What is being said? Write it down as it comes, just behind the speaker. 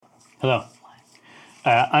Hello.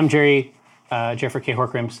 I'm Jerry, Jeffrey K.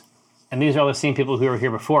 Horkrims, and these are all the same people who were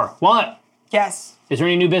here before. Walnut, Yes. is there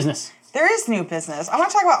any new business? There is new business. I want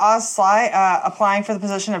to talk about Oz Sly applying for the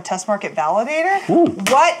position of test market validator. Ooh.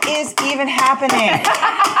 What is even happening?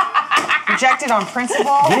 Rejected on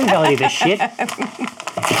principle. Didn't validate this shit.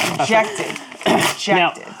 Rejected. Rejected.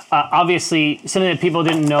 Now, obviously, something that people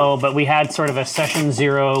didn't know, but we had sort of a session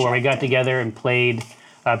 0 where we got together and played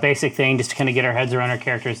a basic thing just to kind of get our heads around our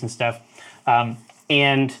characters and stuff.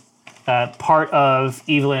 And part of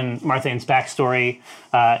Evelyn Marthane's backstory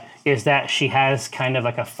is that she has kind of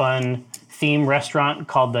like a fun theme restaurant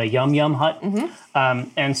called the Yum Yum Hut.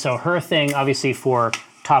 And so her thing, obviously, for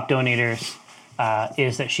top donators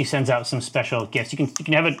is that she sends out some special gifts. You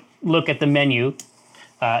can have a look at the menu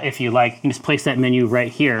if you like. You can just place that menu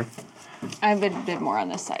right here. I've been a bit more on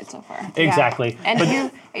this side so far. Exactly.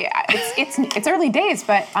 Yeah. And it's early days,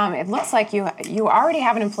 but it looks like you already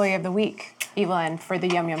have an employee of the week, Evelyn, for the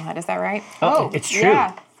Yum Yum Hut. Is that right? Oh, it's true.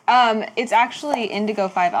 Yeah. It's actually Indigo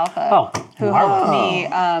 5 Alpha who helped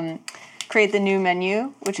me create the new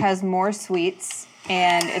menu, which has more sweets,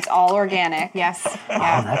 and it's all organic. Yes.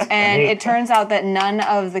 Yeah. That's And great. it turns out that none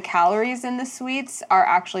of the calories in the sweets are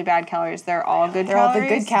actually bad calories. They're all good calories. All the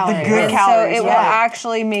good calories. The good And calories, so it will yeah.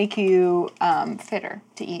 actually make you fitter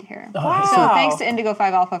to eat here. Wow. So thanks to Indigo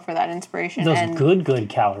 5 Alpha for that inspiration. Those and good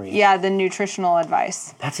calories. yeah, the nutritional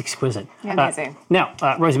advice. That's exquisite. Amazing. Now,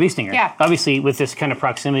 Rosie Beestinger. Yeah. Obviously, with this kind of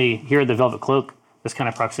proximity here at the Velvet Cloak, this kind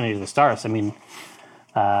of proximity to the stars, I mean,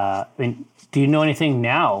 do you know anything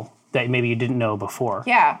now that maybe you didn't know before?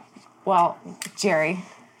 Yeah. Well, Jerry,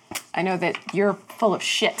 I know that you're full of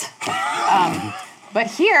shit. But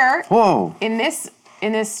here, Whoa. in this,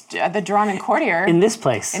 the Drawn Courtier, In this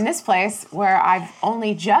place. where I've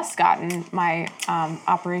only just gotten my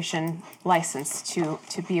operation license to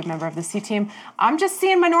be a member of the C team, I'm just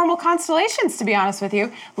seeing my normal constellations, to be honest with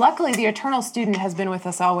you. Luckily, the Eternal Student has been with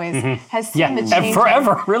us always, has seen the change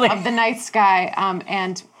forever, really. of the night sky,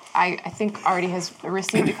 and I think already has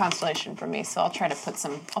received a constellation from me. So I'll try to put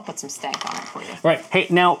some stank on it for you. Right. Hey,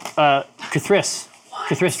 now, Cthulhu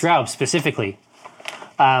Draub specifically,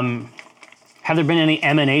 have there been any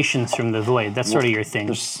emanations from the void? That's sort of your thing.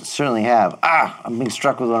 There certainly have. I'm being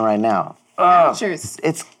struck with one right now. Ouchers.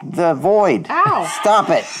 It's the void. Ow. Stop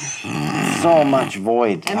it. So much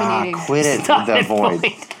void. Emanating. Quit it, Stop the it, void.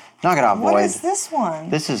 void. Knock it off, What void. is this one?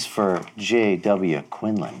 This is for J.W.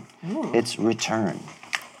 Quinlan. It's return.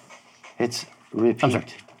 It's repeat. I'm sorry.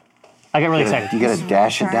 I got really excited. You gotta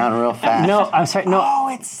dash it down real fast. No, I'm sorry. No, Oh,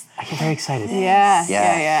 it's... I get very excited.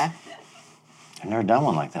 Yeah. I've never done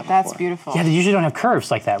one like that That's before. beautiful. Yeah, they usually don't have curves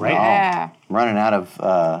like that, right? No. Yeah. I'm running out of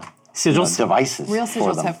Sigils? devices. Real for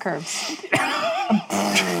sigils them. have curves.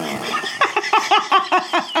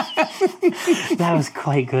 That was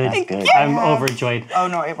quite good. Good. I'm overjoyed. Oh,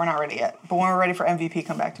 no, we're not ready yet. But when we're ready for MVP,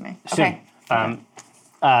 come back to me. Soon.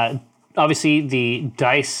 Okay. Obviously, the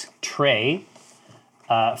dice tray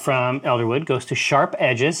from Elderwood goes to sharp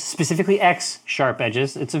edges, specifically X sharp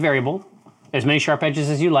edges. It's a variable. As many sharp edges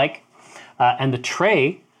as you like. And the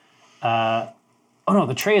tray, the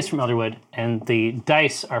tray is from Elderwood, and the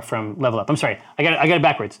dice are from Level Up. I'm sorry, I got it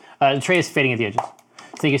backwards. The tray is fading at the edges.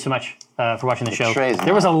 Thank you so much for watching the show. tray's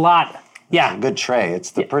There was a lot. Yeah. Good tray.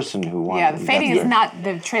 It's the person who won. Yeah, the fading is That's not,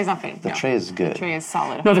 the tray is not fading. The tray is good. The tray is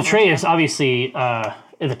solid. No, the tray is obviously at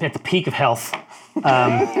the peak of health.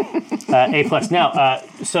 A plus. Now,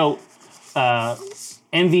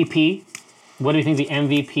 MVP. What do you think the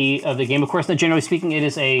MVP of the game? Of course, generally speaking, it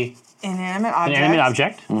is an Inanimate object. inanimate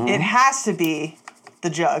object. It has to be the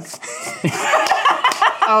jug.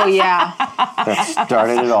 Oh yeah, That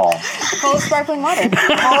started it all. full of sparkling water.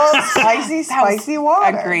 Oh, spicy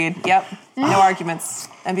water. Agreed. Yep. No arguments.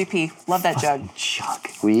 MVP. Love that jug. Jug.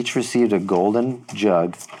 We each received a golden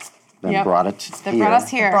jug, then Yep. brought it That here. brought us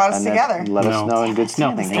here. Brought us and then together. let us No. know in good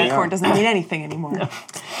standing. No. Here we Acorn are. doesn't mean anything anymore.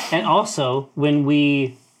 And also, when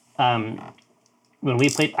we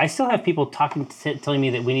played, I still have people telling me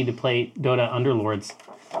that we need to play Dota Underlords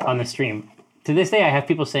on the stream. To this day, I have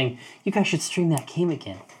people saying, you guys should stream that game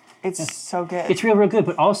again. It's so good. It's real good,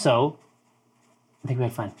 but also, I think we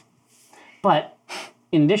had fun. But,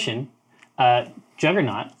 in addition,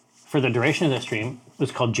 Juggernaut, for the duration of the stream,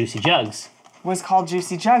 was called Juicy Jugs. was called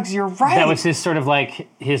Juicy Jugs. You're right. That was his sort of like,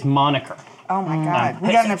 his moniker. Oh my God.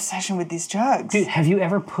 We got an obsession with these jugs. Dude, have you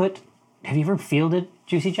ever fielded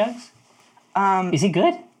Juicy Jugs? Is he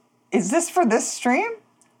good? Is this for this stream?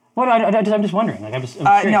 What? I'm just wondering. Like, I'm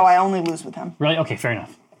curious. No, I only lose with him. Really? Okay, fair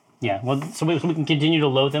enough. Yeah. Well, so we can continue to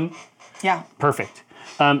load them. Yeah. Perfect.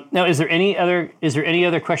 Now, is there any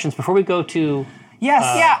other questions before we go to? Yes.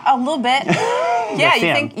 Yeah, a little bit. Yeah,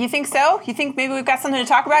 fan. you think so? You think maybe we've got something to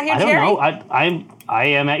talk about here, I don't Jerry? know. I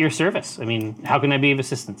am at your service. I mean, how can I be of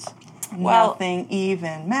assistance? Well- Nothing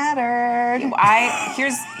even mattered.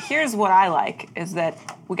 Here's what I like is that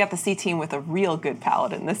we got the C team with a real good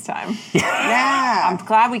paladin this time. Yeah. I'm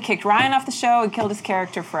glad we kicked Ryan off the show and killed his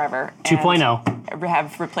character forever. 2.0. And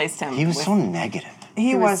have replaced him. He was with- so negative.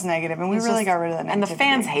 He was negative, and we really got rid of that negativity. And the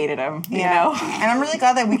fans hated him. Yeah. You know. And I'm really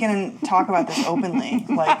glad that we can talk about this openly,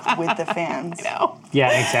 like with the fans. Yeah,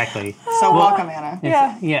 exactly. So welcome, Anna.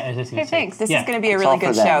 Yeah. Yeah, I was just gonna Hey, say. thanks. This Yeah. is going to be a It's really all for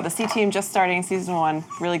good them. show. The C team just starting season 1.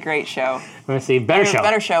 Really great show. Let's see. Better show.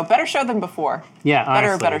 Better show than before. Yeah,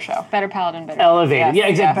 honestly. Better show. Better paladin, better. Elevated. Yes. Yeah,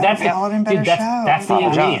 exactly. Yeah. That's Better paladin, better show. That's the Papa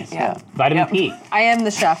ingredient. John's, yeah. Vitamin Yep. P. I am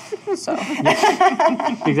the chef, so.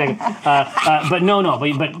 Exactly. But no.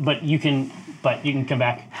 But you can. But you can come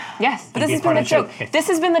back. Yes, but this be has part been the of the show. joke. Okay. This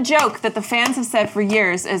has been the joke that the fans have said for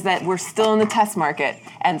years is that we're still in the test market.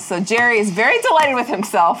 And so Jerry is very delighted with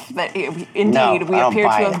himself that indeed we I don't appear to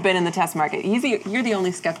buy have it. been in the test market. You're the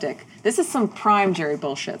only skeptic. This is some prime Jerry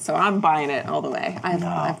bullshit, so I'm buying it all the way.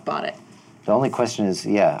 I've bought it. The only question is,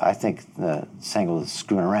 I think Sangle is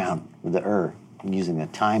screwing around with the using the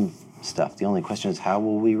time stuff. The only question is, how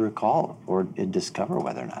will we recall or discover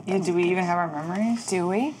whether or not Yeah, that's do we the even case? have our memories? Do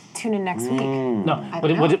we? Tune in next week. No, I but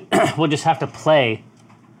don't we'll just have to play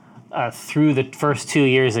through the first 2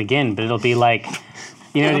 years again. But it'll be like,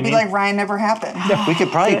 you know It'll what I be mean? like Ryan never happened. We could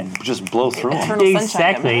probably just blow through them. Eternal sunshine.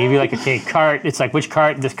 Exactly. You'd be like, okay, cart. It's like, which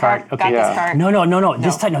cart? This cart. Got Okay. this Yeah. card. No.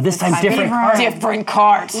 This time different. Different. Different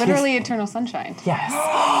cards. Literally eternal sunshine. Yes.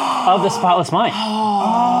 Of the spotless mind.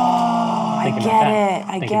 I Think get about that. it.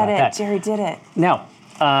 I Think get about it. that. Jerry did it. Now,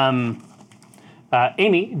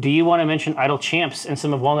 Amy, do you want to mention Idle Champs and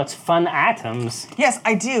some of Walnut's fun items? Yes,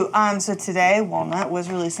 I do. So today, Walnut was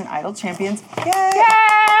releasing Idle Champions. Yay!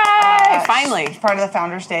 Yay! Finally. As part of the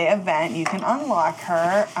Founders Day event, you can unlock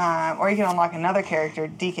her, or you can unlock another character,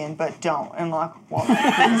 Deacon, but don't unlock Walnut,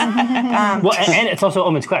 please. Well, and it's also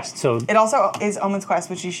Omen's Quest, so It also is Omen's Quest,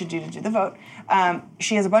 which you should do to do the vote.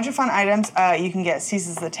 She has a bunch of fun items. You can get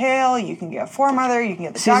Seizes the Tail, you can get Foremother, you can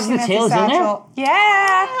get the Seizes the Document Tail is in there? Satchel.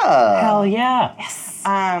 Yeah. hell yeah.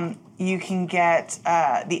 You can get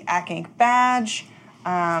the Ink badge,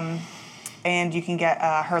 and you can get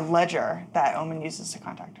her ledger that Omen uses to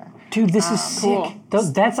contact her. Dude, this is sick. Cool.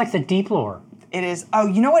 That's like the deep lore. It is. Oh,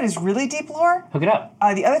 you know what is really deep lore? Hook it up.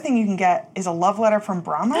 The other thing you can get is a love letter from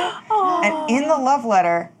Brahma, and in the love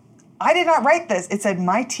letter, I did not write this. It said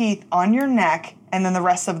 "my teeth on your neck," and then the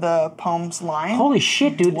rest of the poem's line. Holy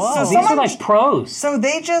shit, dude. So These are someone- like pros. So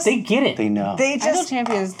they just They get it. They know. they Idle just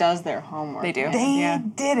Champions does their homework. They do. they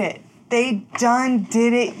did it. They done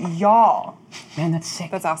did it, y'all. Man, that's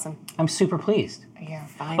sick. That's awesome. I'm super pleased. Yeah,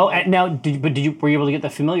 Oh, and now, were you able to get the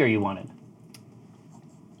familiar you wanted?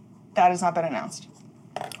 that has not been announced.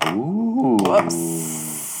 Ooh.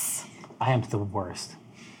 Whoops. I am the worst.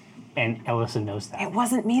 And Ellison knows that. It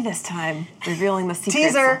wasn't me this time revealing the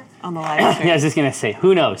secrets Teaser. on the live stream. Yeah, I was just going to say,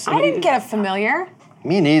 who knows? I didn't get a familiar.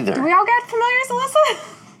 Me neither. Do we all get familiars,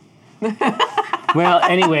 Alyssa? Well,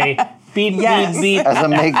 anyway, beep, Yes. beep, beep. As a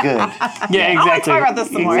make good. Yeah, exactly. talk about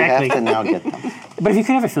this some more. We Exactly. have to now get them. But if you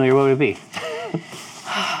could have a familiar, what would it be?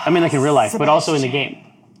 I mean, like in real life, but also in the game.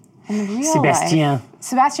 In real Sebastian. life,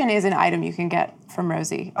 Sebastian is an item you can get from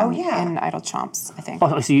Rosie. Oh, yeah. In Idle Chomps, I think.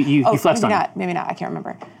 Oh, so you flexed maybe on not. Maybe not. I can't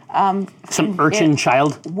remember. some urchin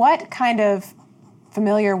child What kind of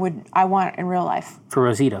familiar would I want in real life? for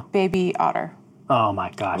Rosita. Baby otter. Oh my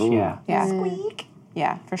gosh, yeah. Yeah. Squeak.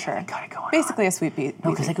 Yeah, for sure. Got it going on. Basically a sweet bee.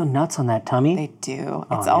 No, because they go nuts on that tummy. They do.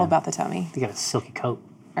 It's all yeah. about the tummy. They got a silky coat.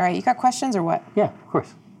 All right, you got questions or what? Yeah, of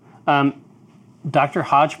course. Dr.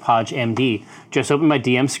 Hodgepodge, MD, just opened my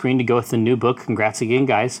DM screen to go with the new book. Congrats again,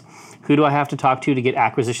 guys. Who do I have to talk to get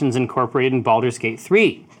Acquisitions Incorporated in Baldur's Gate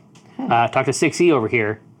 3? Talk to 6E over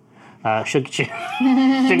here. She'll get you.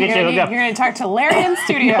 She'll get you hooked up. You're going to talk to Larian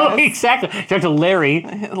Studios. No, exactly. Talk to Larry.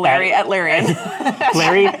 Larry at Larian.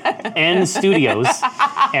 Larry and Studios,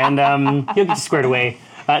 and he'll get you squared away.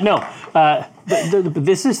 But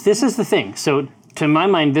this is the thing. So to my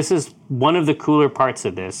mind, this is one of the cooler parts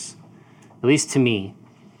of this, at least to me,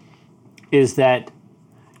 is that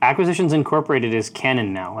Acquisitions Incorporated is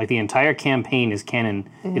canon now. Like the entire campaign is canon.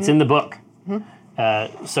 Mm-hmm. It's in the book.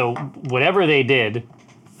 Mm-hmm. So whatever they did,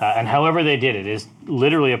 and however they did it, is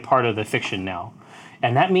literally a part of the fiction now.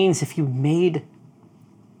 And that means if you made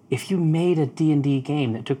a D&D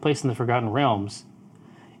game that took place in the Forgotten Realms,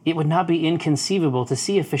 it would not be inconceivable to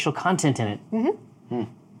see official content in it. Mm-hmm.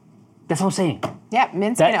 That's what I'm saying. Yeah,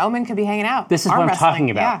 Minsky and Omen could be hanging out. This is Arm what I'm wrestling. talking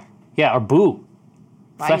about. Yeah. Yeah, or Boo.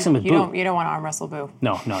 flexing with Boo. You don't want to arm wrestle Boo.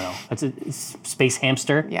 No. That's a space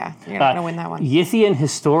hamster. Yeah, you're not going to win that one. Yithian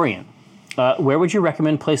Historian. Where would you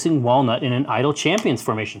recommend placing Walnut in an idle champions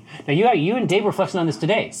formation? Now, you and Dave were flexing on this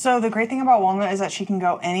today. So the great thing about Walnut is that she can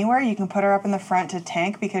go anywhere. You can put her up in the front to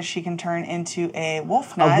tank because she can turn into a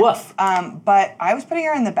wolf nut. A wolf. But I was putting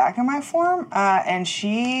her in the back of my form, and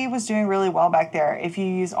she was doing really well back there. If you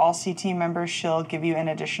use all CT members, she'll give you an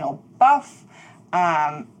additional buff.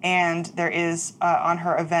 And there is, on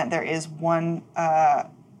her event, there is one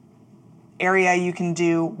area you can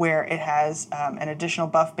do where it has an additional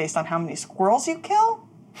buff based on how many squirrels you kill.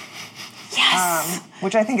 Yes!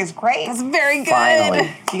 Which I think is great. That's very good.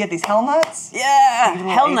 Finally. You get these hell nuts. Yeah,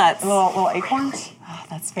 hell nuts. Little acorns. Oh,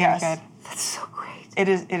 that's very good. That's so great. It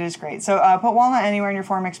is great. So put Walnut anywhere in your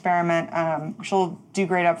form experiment. She'll do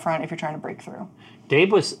great up front if you're trying to break through.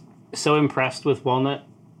 Dave was so impressed with Walnut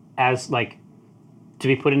as, like, to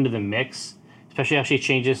be put into the mix, especially how she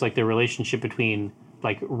changes, like, the relationship between,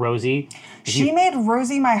 like, Rosie. She made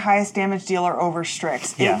Rosie my highest damage dealer over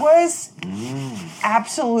Strix. Yeah. It was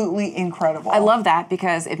absolutely incredible. I love that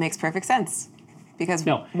because it makes perfect sense. Because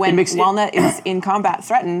No, when it makes- Walnut is in combat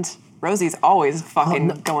threatened, Rosie's always fucking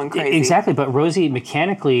going crazy. Exactly, but Rosie,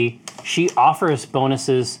 mechanically, she offers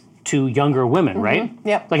bonuses to younger women, right?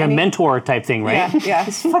 Yep. Like a mentor type thing, right? Yeah.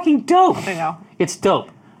 It's fucking dope. I know. It's dope.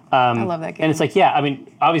 I love that game. And it's like, yeah, I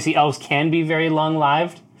mean, obviously elves can be very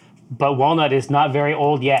long-lived, but Walnut is not very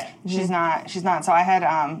old yet. She's not. So I had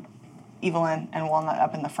Evelyn and Walnut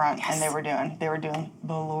up in the front, and they were doing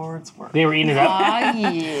the Lord's work. They were eating it up.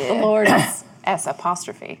 The Lord is S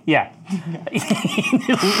apostrophe. Yeah.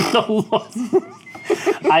 The Lord.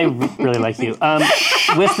 I really like you.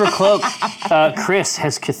 Whisper Cloak. Chris,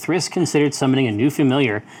 has Cthulhu considered summoning a new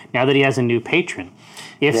familiar now that he has a new patron?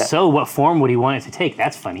 If so, what form would he want it to take?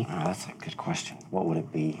 That's funny. Oh, that's a good question. What would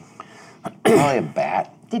it be? Probably a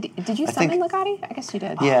bat. Did you I summon think- Legati? I guess you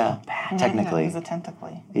did. Yeah, It technically. was a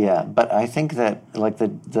tentacly. Yeah, but I think that like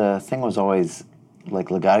the thing was always like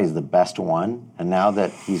Legati's the best one, and now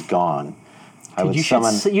that he's gone, I would You should,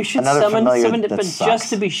 summon you should another summon familiar it, that but sucks. just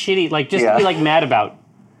to be shitty, like just to Yeah. be like mad about.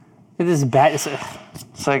 This is bad. It's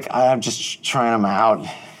like I'm just trying them out,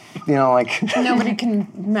 you know, like Nobody can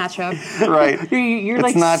match up. right. You're It's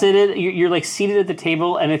like not- seated. You're like seated at the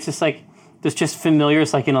table, and it's just like there's just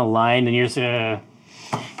familiars like in a line, and you're just.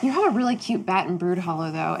 You have a really cute bat in Brood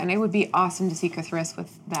Hollow, though, and it would be awesome to see Cthulhu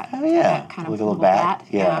with that, Oh yeah, that kind of like a little bat.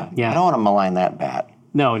 Yeah. Yeah. I don't want to malign that bat.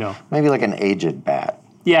 No. Maybe like an aged bat.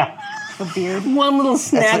 Yeah. The beard. One little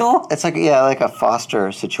snaggle. It's like like a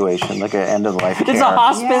foster situation, like an end of life care. It's a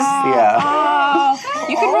hospice. Yeah, Oh,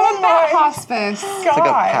 you could run a bat hospice. God. it's like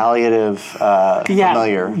a palliative Yeah.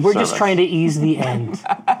 familiar. We're just service. trying to ease the end.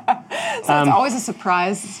 It's always a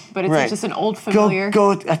surprise, but it's Right. just an old familiar.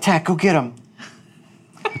 Go attack. Go get him.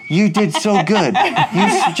 You did so good.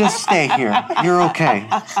 You just stay here. You're okay.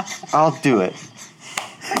 I'll do it.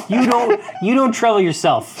 You don't trouble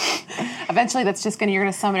yourself. Eventually, you're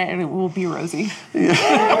gonna summon it, and it will be Rosie.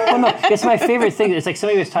 Well, no, it's my favorite thing. It's like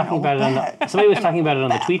somebody was talking about it on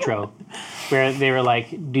the Tweetro, where they were like,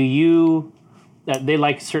 "Do you?" They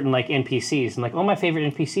like certain like NPCs, and like, "Oh, my favorite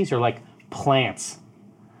NPCs are like plants,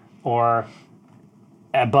 or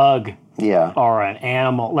a bug, Yeah. or an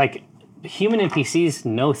animal." Like human NPCs,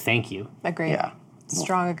 no, thank you. Agree. Yeah.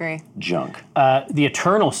 Strong agree. Junk. The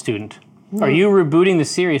Eternal Student. Are you rebooting the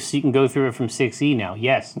series so you can go through it from 6E now?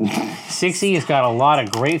 Yes. 6E has got a lot of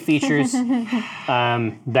great features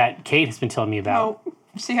that Kate has been telling me about. No,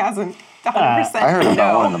 she hasn't. 100%. I heard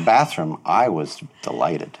about one in the bathroom. I was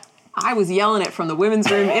delighted. I was yelling it from the women's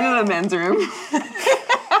room into the men's room.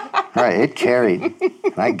 Right, it carried.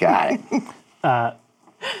 I got it.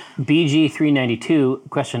 BG392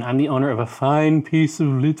 question. I'm the owner of a fine piece of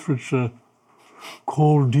literature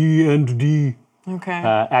called D&D. Okay.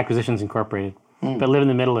 Acquisitions Incorporated, but live in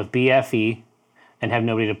the middle of BFE and have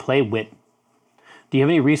nobody to play with. Do you have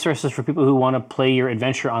any resources for people who want to play your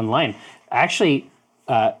adventure online? Actually,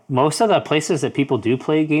 most of the places that people do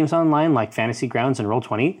play games online, like Fantasy Grounds and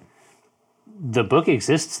Roll20, the book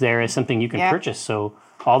exists there as something you can purchase. So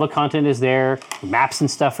all the content is there, maps and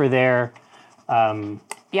stuff are there.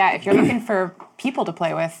 Yeah, if you're looking for people to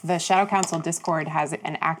play with, the Shadow Council Discord has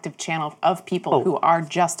an active channel of people who are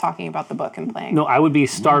just talking about the book and playing. No, I would be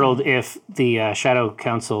startled if the Shadow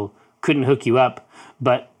Council couldn't hook you up.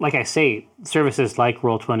 But like I say, services like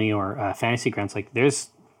Roll20 or Fantasy Grounds, like there's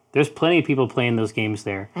plenty of people playing those games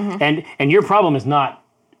there. And your problem is not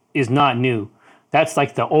new. That's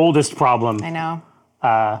like the oldest problem. I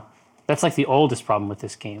know. That's like the oldest problem with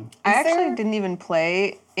this game. I actually didn't even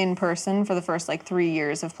play in person for the first 3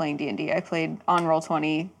 years of playing D&D. I played on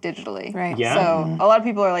Roll20 digitally. Right. Yeah. So a lot of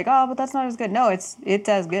people are like, oh, but that's not as good. No, it's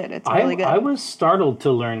as good. It's really good. I was startled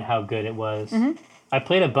to learn how good it was. I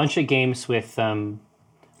played a bunch of games with Adam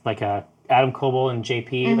Coble and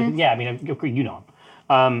JP. You know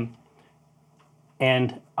him.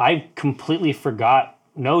 And I completely forgot,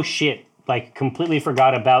 completely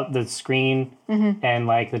forgot about the screen and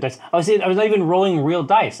the dice. I was not even rolling real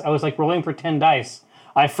dice. I was rolling pretend dice.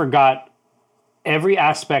 I forgot every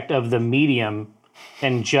aspect of the medium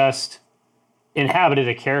and just inhabited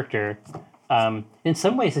a character. In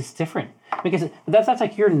some ways, it's different because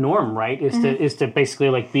that's your norm, right? Is to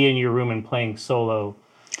basically be in your room and playing solo.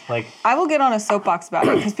 I will get on a soapbox about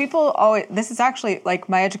it because people always. This is actually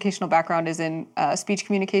my educational background is in speech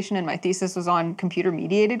communication, and my thesis was on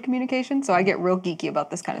computer-mediated communication. So I get real geeky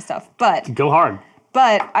about this kind of stuff. But go hard.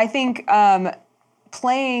 But I think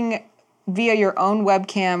playing via your own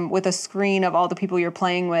webcam with a screen of all the people you're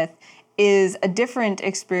playing with is a different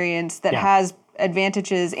experience that has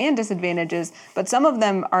advantages and disadvantages. But some of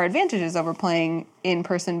them are advantages over playing in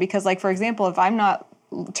person because, for example, if I'm not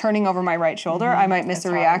turning over my right shoulder, I might miss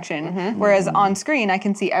a reaction. Whereas on screen, I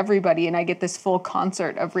can see everybody and I get this full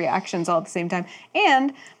concert of reactions all at the same time.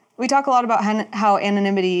 And we talk a lot about how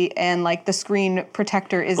anonymity and the screen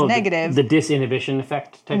protector is negative. The disinhibition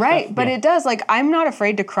effect type right, stuff? But it does. I'm not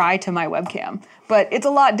afraid to cry to my webcam, but it's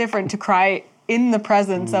a lot different to cry in the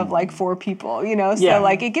presence of 4 people, So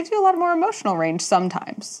it gives you a lot more emotional range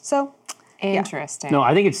sometimes. So interesting. No,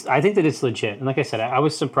 I think that it's legit. And like I said, I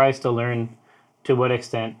was surprised to learn to what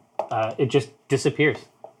extent it just disappears.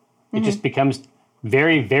 It just becomes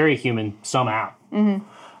very, very human somehow.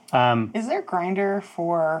 Is there Grindr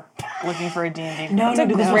for looking for a D&D? No, That's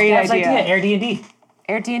a great idea. Air D&D.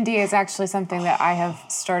 Air D&D is actually something that I have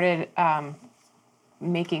started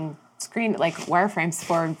making wireframes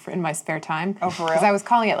for in my spare time. Oh, for real? Because I was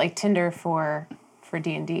calling it Tinder for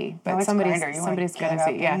D&D, but it's somebody's Grindr. You somebody's wanna going get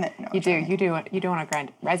to up see. Yeah, in it? No, you do want to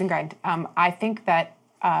grind, rise and grind. I think that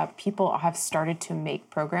people have started to make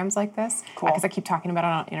programs like this because I keep talking about it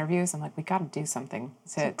on interviews. I'm like, we got to do something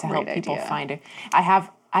to help people find it. I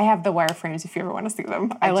have the wireframes if you ever want to see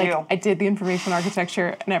them. I did the information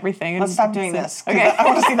architecture and everything. Let's stop doing this. Okay. I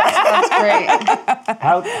want to see that.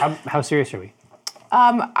 That's great. How serious are we?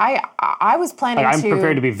 I was planning I'm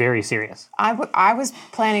prepared to be very serious. I was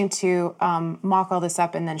planning to mock all this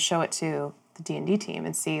up and then show it to the D&D team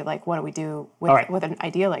and see what do we do with an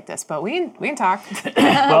idea like this. But we can talk.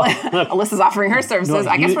 Well, look, Alyssa's offering her services.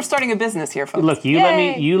 I guess we're starting a business here, folks. Look, you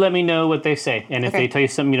let me know what they say, and if they tell you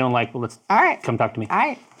something you don't like, well, come talk to me.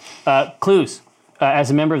 All right. Clues.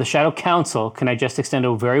 As a member of the Shadow Council, can I just extend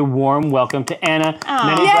a very warm welcome to Anna?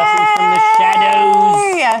 Many blessings from the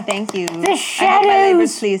shadows. Yeah, thank you. The I hope my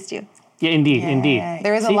labors shadows. pleased you. Yeah, indeed.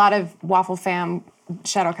 There is a lot of Waffle Fam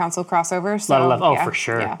Shadow Council crossover. So, A lot of love. Oh, for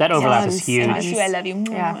sure. Yeah. That overlap is Tons. huge. I miss you. I love you.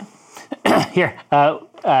 Yeah. Here,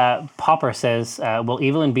 Popper says, will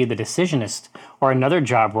Evelyn be the decisionist or another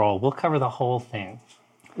job role? We'll cover the whole thing.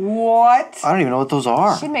 What? I don't even know what those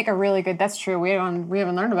are. She'd make a really good. That's true. We haven't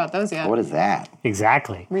learned about those yet. What is that?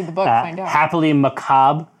 Exactly. Read the book, find out. Happily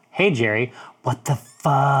macabre. Hey, Jerry. What the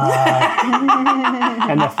fuck?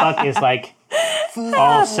 And the fuck is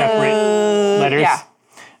all separate letters.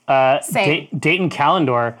 Yeah. Same. Dayton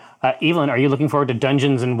Calendar. Evelyn, are you looking forward to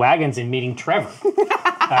Dungeons and Wagons and meeting Trevor?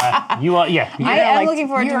 You are, yeah. I am looking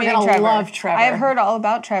forward to meeting Trevor. Love Trevor. I've heard all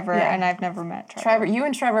about Trevor, and I've never met Trevor. Trevor, you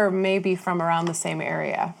and Trevor may be from around the same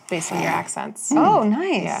area based on your accents. Oh,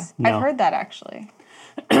 nice. Yeah. No. I've heard that actually.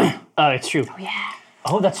 It's true. Oh, yeah.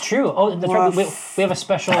 Oh, that's true. Oh, that's right. We have a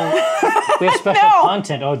special. We have special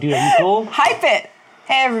content. Oh, dude, are you cool? Hype it.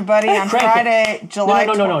 Hey, everybody, on Crank Friday, it. July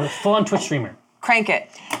No. Full on Twitch streamer. Crank it.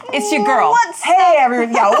 It's your girl. Hey,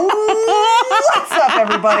 everybody. Yeah, what's up,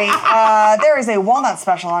 everybody? There is a Walnut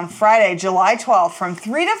special on Friday, July 12th from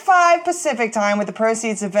 3 to 5 Pacific time with the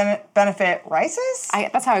proceeds of benefit Rices?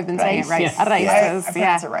 That's how I've been saying it, right? Yeah. Rices. I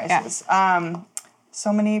pronounce it Rices.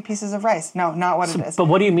 So many pieces of rice. No, not what it is. But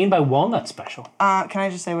what do you mean by walnut special? Can I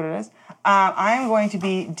just say what it is? I am going to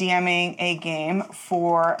be DMing a game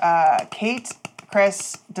for Kate,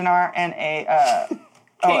 Chris, Dinar, and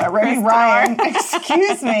Remy Ryan.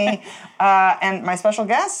 Excuse me. And my special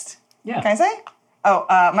guest. Yeah. Can I say?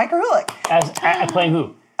 Mike Rahulik. As playing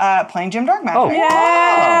who? Playing Jim Darkmagic. Oh.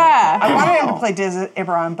 Yeah. I wanted him to play Diz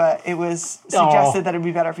Ibaran, but it was suggested that it'd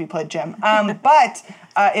be better if he played Jim. But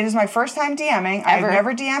It is my first time DMing. Ever. I've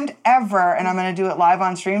never DM'd ever, and I'm going to do it live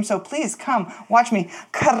on stream. So please come watch me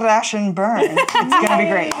crash and burn. It's going to be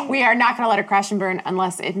great. We are not going to let it crash and burn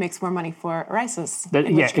unless it makes more money for Rises.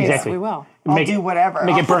 In which case exactly. we will. I'll do whatever.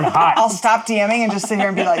 Make it burn hot. I'll stop DMing and just sit here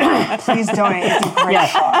and be like, please donate. It's a great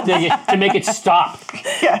cause. To make it stop.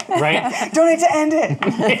 Yeah. Right? Donate to end it.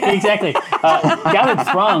 Exactly. Gathered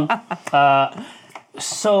Throng,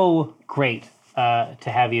 so great to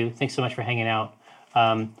have you. Thanks so much for hanging out.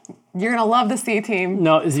 You're going to love the C team.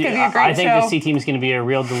 No, it's going to be a great I think show. the C team is going to be a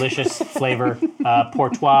real delicious flavor,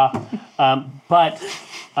 Portois. But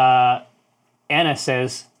Anna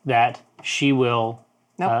says that she will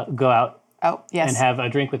go out Oh, yes. and have a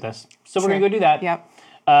drink with us. So we're Sure. going to go do that.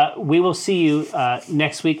 Yep. We will see you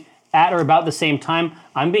next week at or about the same time.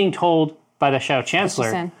 I'm being told by the Shadow Chancellor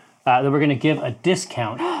saying? that we're going to give a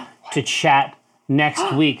discount to chat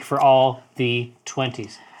next week for all the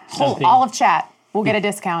 20s. Something- All of chat will get a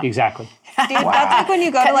discount. Exactly. Dude, that's like when you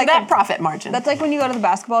go to Cut like that profit margin. That's like when you go to the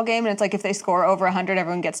basketball game and it's like if they score over 100,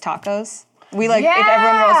 everyone gets tacos. We like if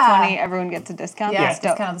everyone rolls 20, everyone gets a discount. Yeah, That's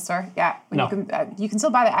dope. discount of the store. Yeah, No. you can still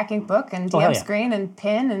buy the Acting book and DM hell yeah. screen and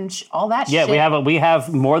pin and all that. Yeah, shit. we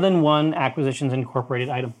have more than one Acquisitions Incorporated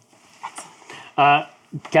item.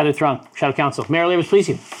 Gathered Throng, Shadow Council. May our labors please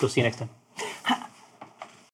you. We'll see you next time.